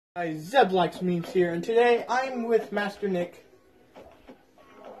Hi, Zeb Likes Memes here, and today I'm with Master Nick.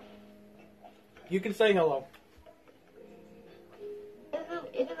 You can say hello.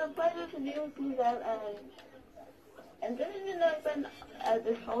 It is a pleasure to be with you guys, and this has been a friend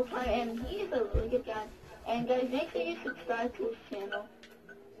this whole time, and he is a really good guy. And guys, make sure you subscribe to his channel.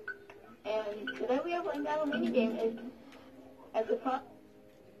 And today we are playing Battle Minigame as a pro.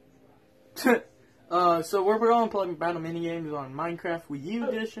 So we're going to play battle minigames on Minecraft Wii U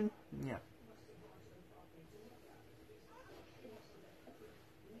edition. Yeah.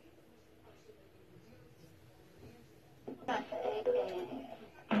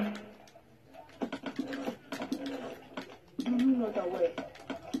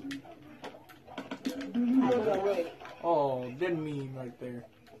 Oh, didn't mean right there.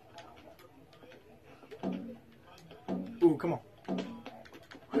 Ooh, come on.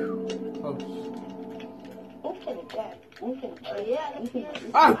 Oh. I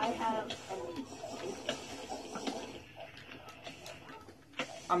Ah! have.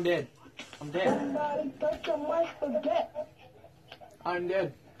 I'm dead. I'm dead. I'm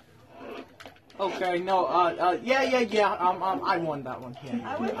dead. Okay, no, yeah. I won that one.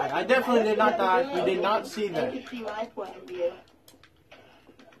 Yeah. I definitely did not die. You did not see that.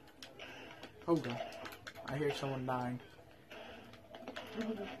 Hold on. I hear someone dying.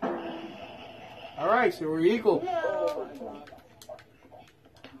 Alright, so we're equal.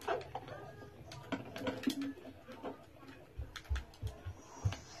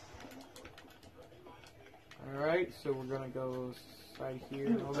 Alright, so we're gonna go side here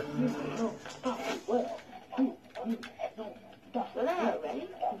and all that.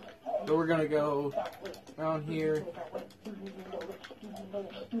 So we're gonna go down here.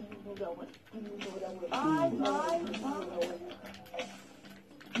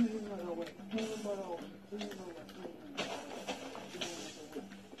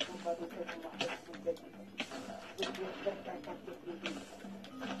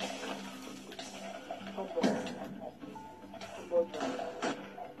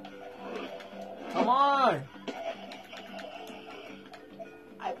 Come on!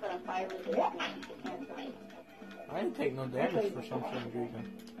 I put a fire resistance. I didn't take no damage for some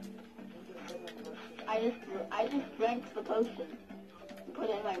reason. I just drank the potion and put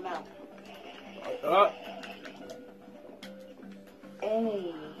it in my mouth.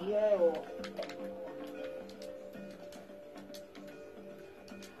 Hey, yo.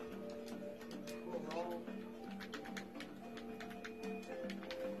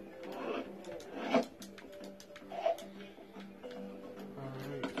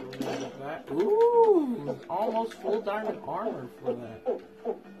 Alright, so we're gonna get that. Ooh! Almost full diamond armor for that.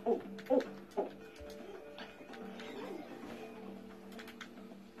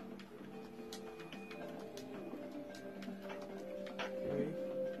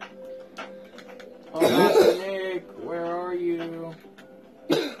 Oh, Master Nick, where are you?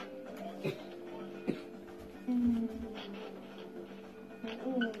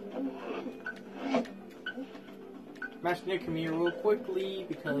 Master Nick, come here real quickly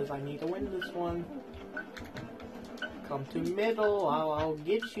because I need to win this one. Come to middle, I'll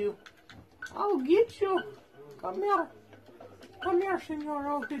get you. I'll get you. Come here. Come here, senor,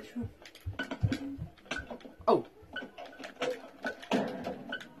 I'll get you. Oh.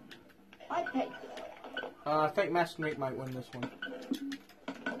 I think Master Nick might win this one.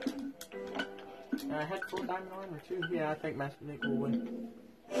 I had full diamond armor too. Yeah, I think Master Nick will win.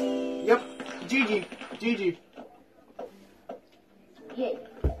 Yep. GG. GG. Yeah.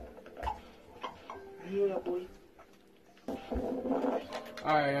 Yeah, boy.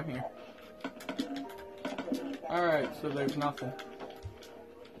 Alright, I'm here. Alright, so there's nothing.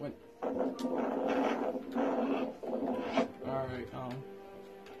 What? Alright,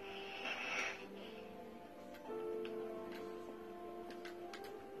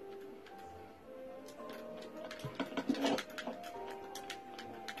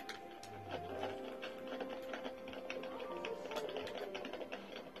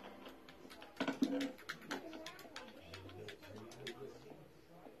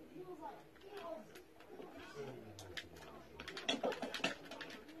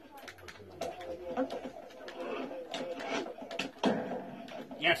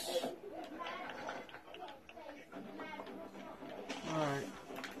 yes! Alright.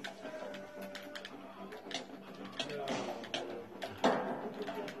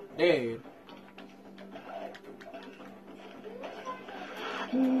 Dead.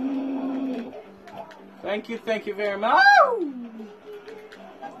 Thank you very much.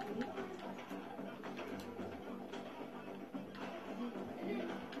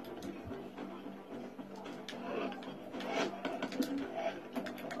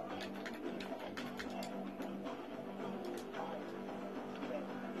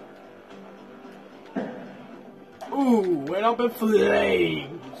 Ooh, went up in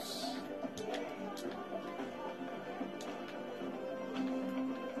flames.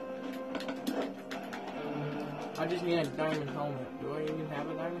 I just need a diamond helmet. Do I even have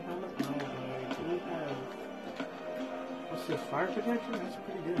a diamond helmet? No, but I do have. What's this? Fire protection? That's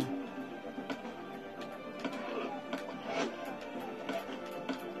pretty good.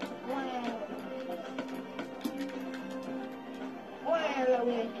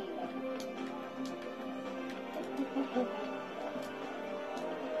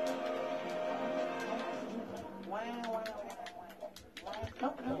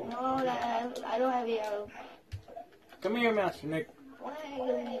 No, I don't have arrows. Come here, Master Nick. I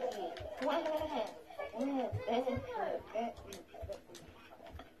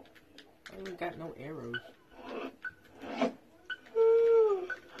ain't got no arrows.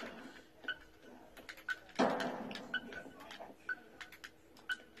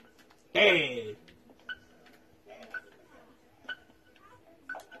 Dead.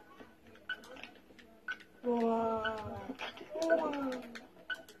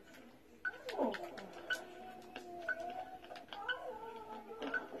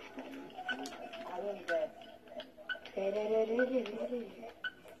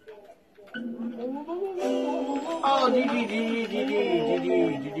 Oh, GG.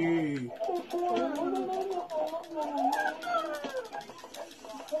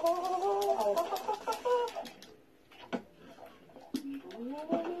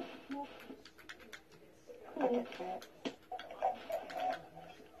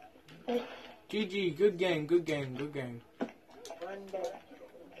 GG, good game.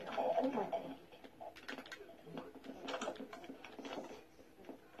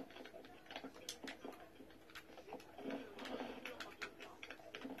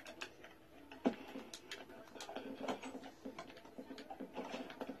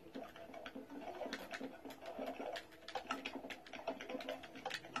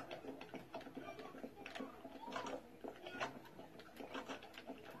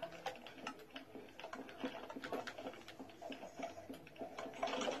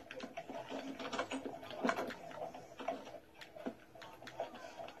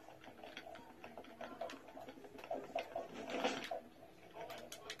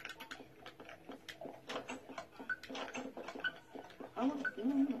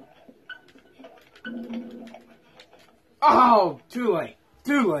 Oh, too late.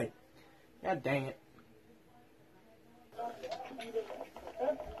 God dang it.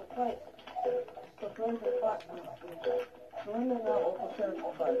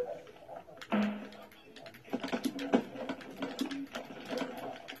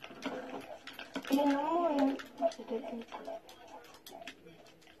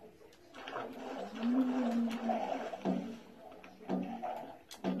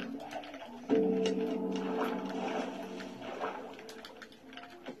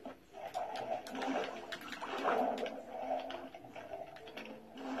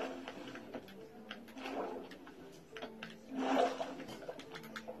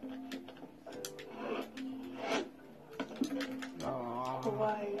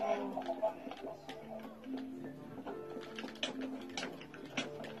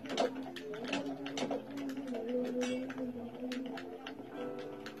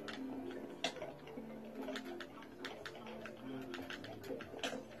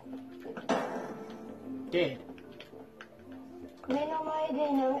 Dead.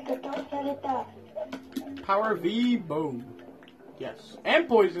 Power V bow. Yes. And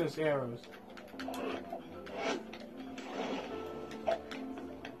poisonous arrows.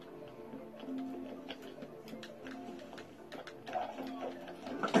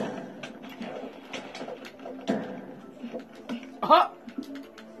 Aha!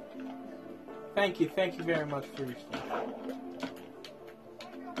 Thank you very much for your stuff.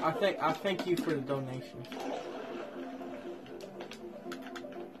 I thank you for the donations.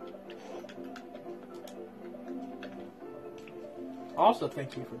 Also,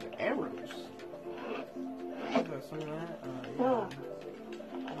 thank you for the arrows. Is that some of that? Yeah.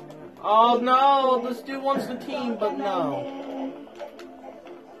 Oh no! This dude wants the team, but no.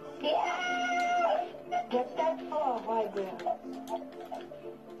 Get that far, my girl.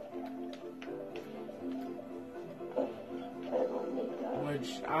 Which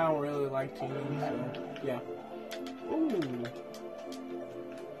I don't really like teaming, so yeah. Ooh.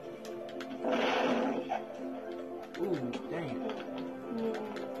 Ooh, dang it.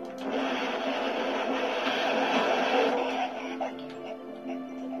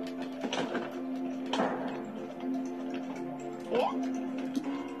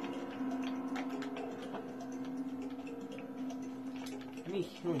 Any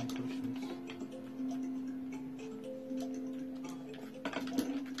healing potions?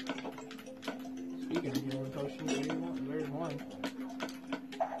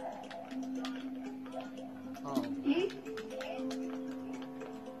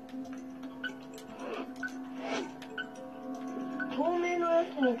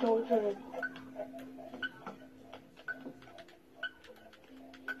 する。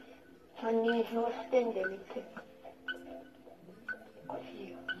三人称視点で見て。おかし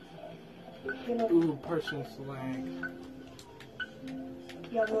いよ。後ろ。Ooh, person's lag.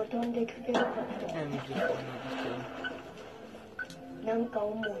 いや、もう飛んできてなかった。 And justなんか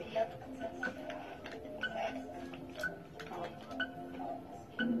重い。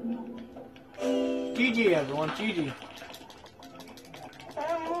GG everyone, GG. あ、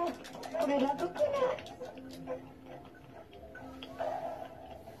もう、これラブくな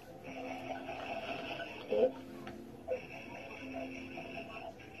い？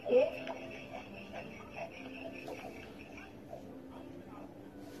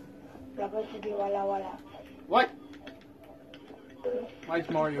ラブすぎわらわら。 What? Why is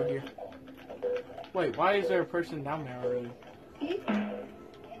Mario here? Wait, why is there a person down there already?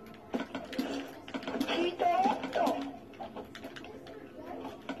 聞いたよ。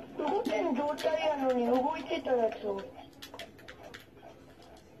動けん状態やのに動いてたやつを。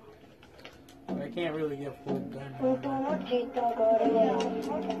 I can't really get full 本当 damage. のチーターがあれだよ。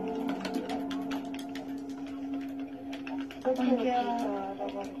ガチのチーターだ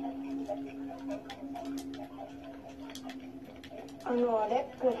から。アレ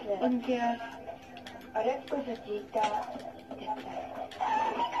ックス。アレックスチーター。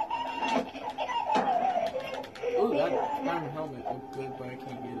Ooh, that diamond helmet looked good, but I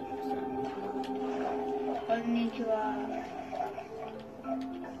can't get it. Sadly. こんにちは。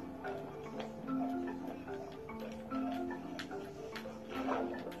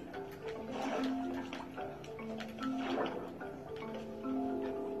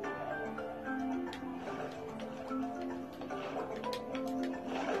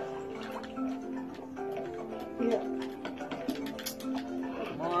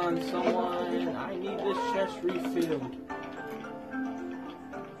Come on, someone. I need this chest refilled.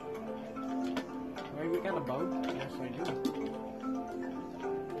 Wait, we got a bow? Yes, I do.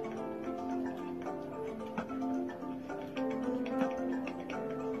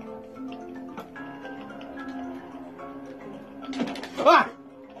 Ah!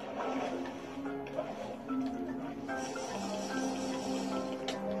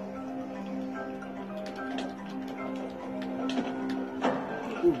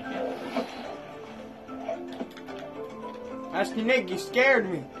 Ooh. Master Nick, you scared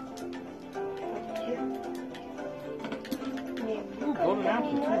me. Ooh, golden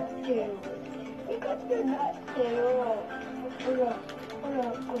apple too. ほら、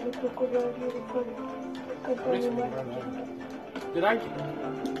これとこれあげるから。 Makes me run out. Did I? 肩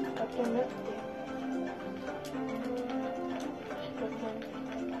になって。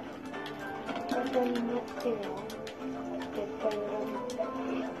肩になってよ。絶対に。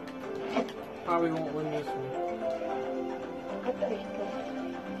 Probably won't win this one. 肩にして。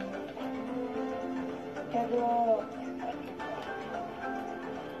やろう。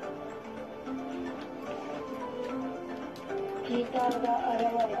 チーターが現れ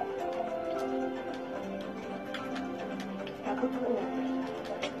た。ラブくない。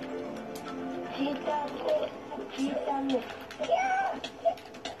チーターとチーターね。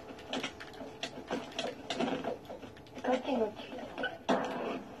ガチのチーター。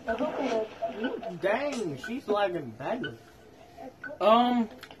ラブくない。 Dang, she's lagging badly.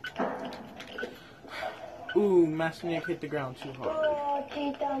 Ooh, Master Nick hit the ground too お hard. ー、チ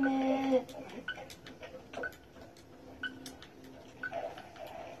ーターね。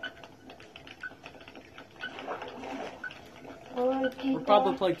 We'll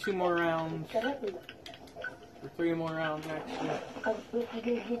probably play 2 more rounds. Or 3 more rounds, actually.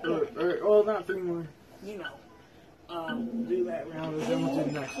 Well, not 3 more. You know. Do that round and then we'll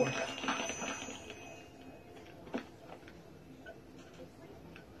do the next one.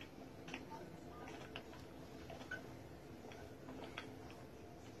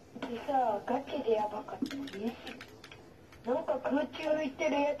 さ、ガチでやばかったね。なんか空中浮いて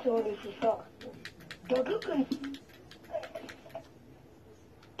るやつおるしさ、ドブくん。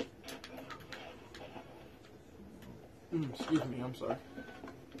 Excuse me, I'm sorry.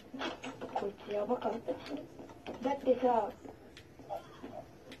 こいつやばかった。だってさ、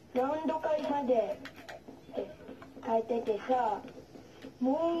ラウンド開までって書いててさ、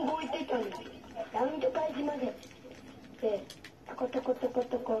もう動いてたの。ラウンド開始までってトコトコトコ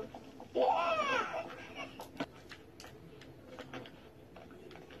トコ。イエーイ！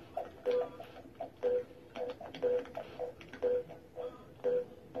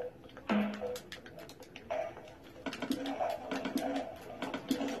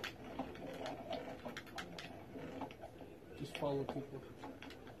 Just follow people.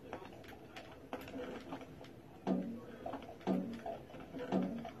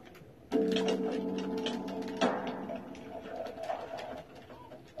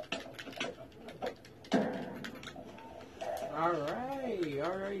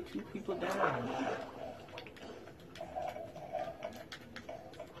 Alright, 2 people down.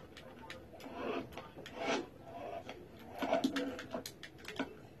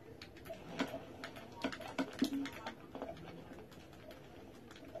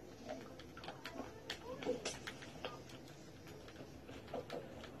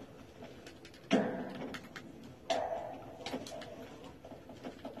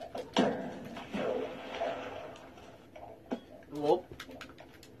 Whoop.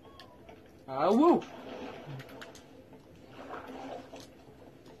 Woo!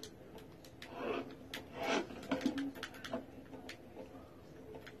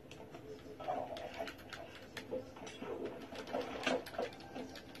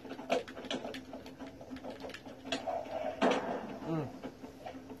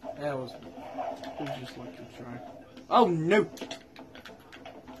 That was just like a try. Oh no!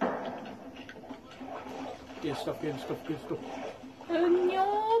 Get stuff.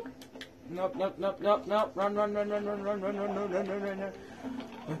 Nope. Nope. Run.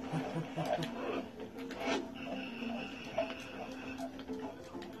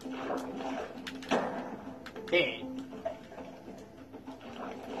 Hey.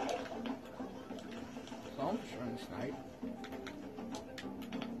 So I'm just trying to snipe.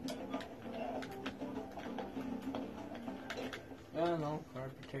 No,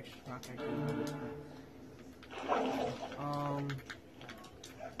 fire protection not that good.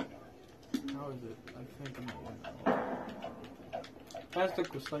 How is it? I think I'm not winning. Fast stick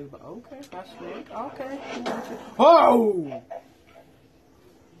was slightly, but okay, fast snake, okay. Oh!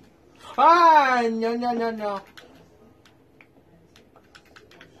 Ah, no.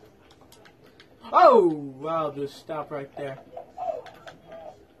 Oh, wow, just stop right there.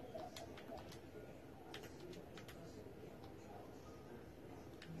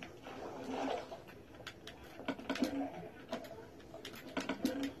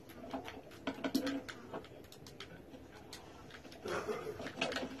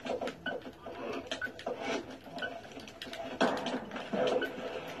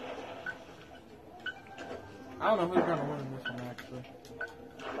 I don't know who's gonna win this one actually.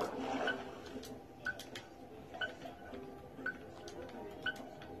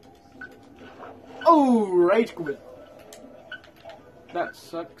 Oh, rage quit. That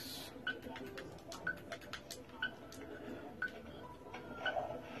sucks.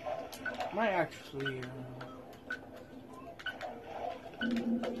 Might actually.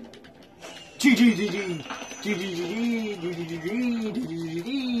 GG.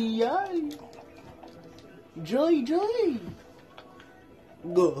 Joy.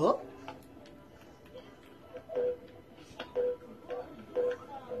 Go.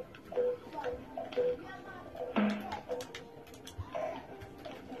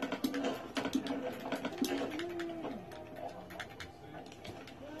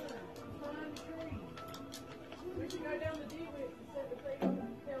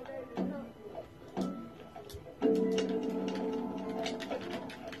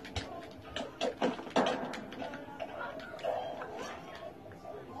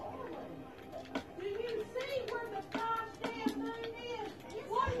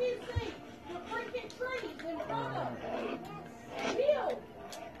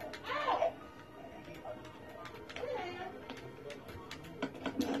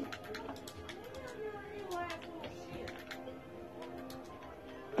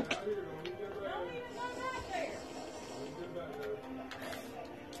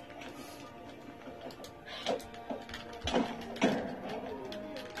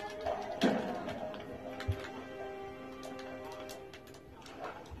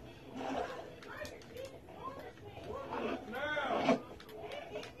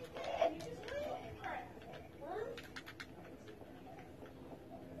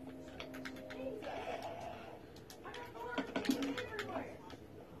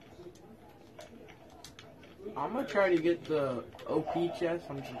 I'm gonna try to get the OP chest.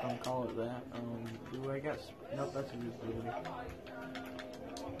 I'm just gonna call it that. Do I got? Nope, that's a new ability.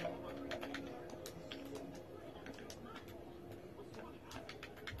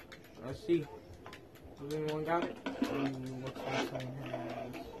 Let's see. Has anyone got it? Looks like someone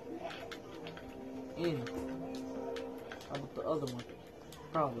has. In. How about the other one?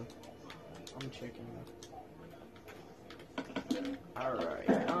 Probably. I'm checking now. Alright.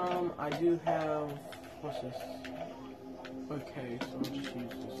 I do have. What's this? Okay, so I'll just use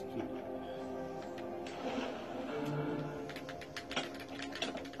this too.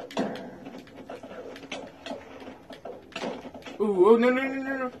 Ooh, oh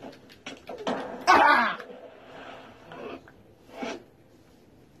no. Ah!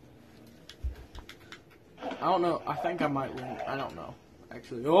 I don't know. I think I might win. I don't know.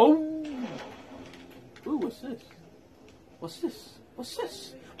 Actually. Oh! Ooh, what's this? What's this? What's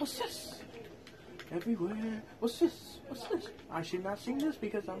this? What's this? Everywhere. What's this? What's this? I should not sing this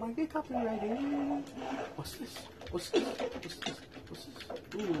because I might get copyrighted. What's this? What's this? What's this? What's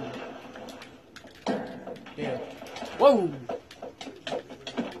this? Ooh. Yeah. Whoa!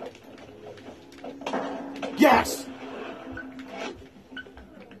 Yes!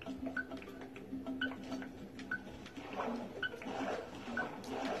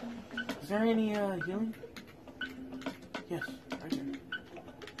 Is there any healing? Yes, right there.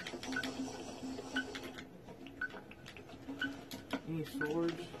 Any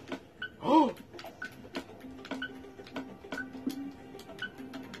swords? Oh!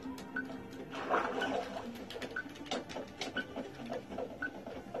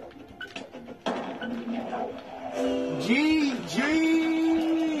 GG!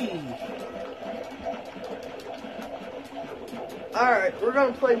 Alright, we're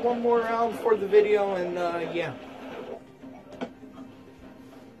gonna play one more round for the video and yeah.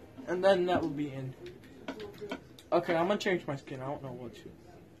 And then that will be in. Okay, I'm gonna change my skin. I don't know what to.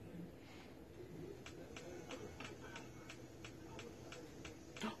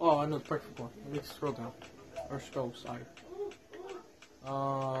 Oh, I know the perfect one. Let me scroll down. Or scroll side.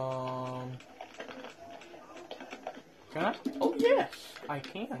 Can I? Oh, yes! I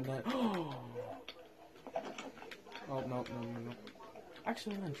can. Oh, no.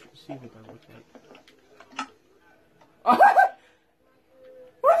 Actually, I'm gonna see what that looks like.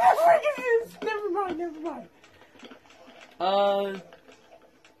 What the frick is this? Never mind.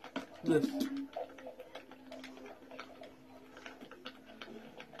 This.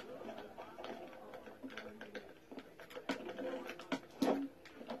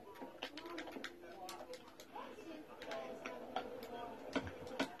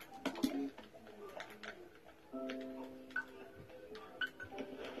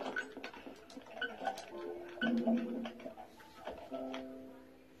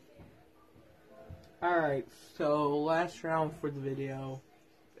 Alright, so last round for the video,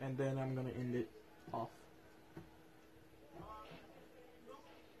 and then I'm gonna end it off.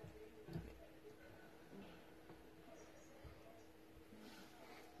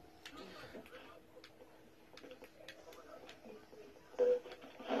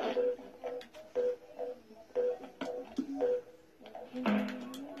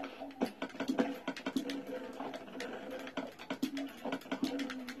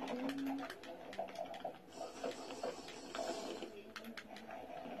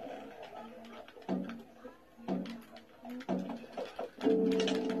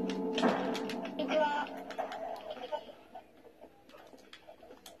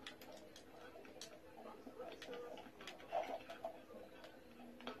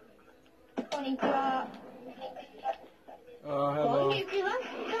 Hello.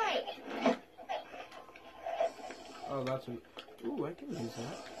 Oh, that's a... Ooh, I can use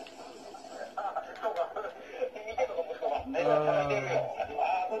that.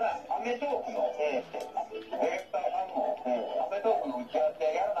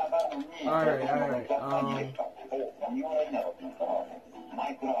 Alright.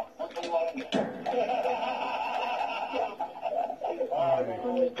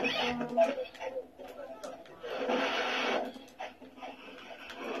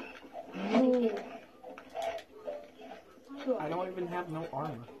 I don't even have no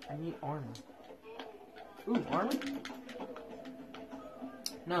armor. I need armor. Ooh, armor?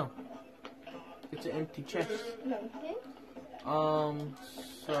 No. It's an empty chest.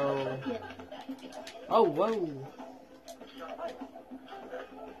 So... Oh, whoa!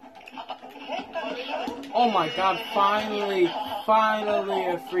 Oh my god, finally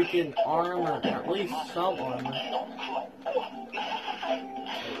a freaking armor. At least some armor.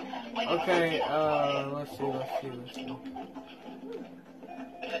 Okay, let's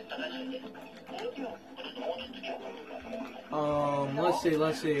see.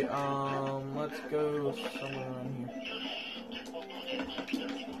 Let's see. Let's go somewhere around here.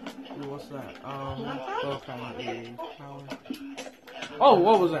 Ooh, what's that? Okay. Oh,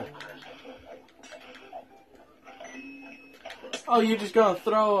 what was that? Oh, you're just gonna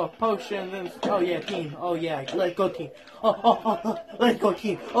throw a potion and then... Oh, yeah, team. Oh, yeah, let's go, team. Oh, let's go,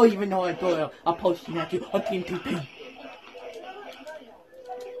 team. Oh, even though I throw a potion at you. Oh, team.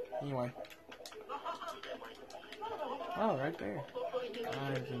 Anyway. Oh, right there.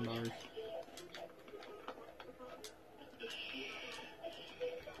 Knives and bars.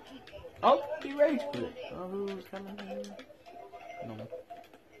 Oh, he rage quit. Oh, who's coming here? No.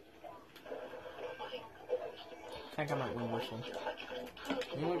 I think I might win this one.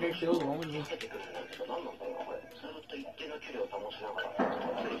 You want to get killed along with me?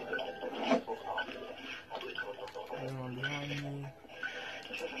 Anyone behind me?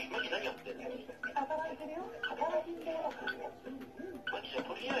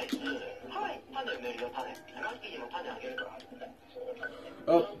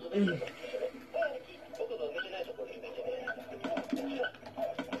 Oh.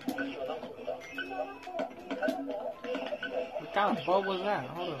 What kind of bug was that?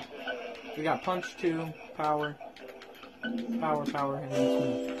 Hold on. We got punch 2, power, and then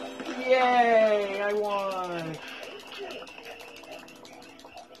 2. Yay! I won!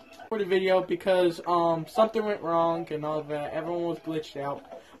 For the video because something went wrong and all that. Everyone was glitched out.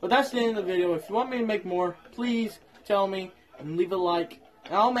 But that's the end of the video. If you want me to make more, please tell me and leave a like.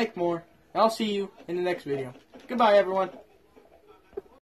 And I'll make more. I'll see you in the next video. Goodbye, everyone.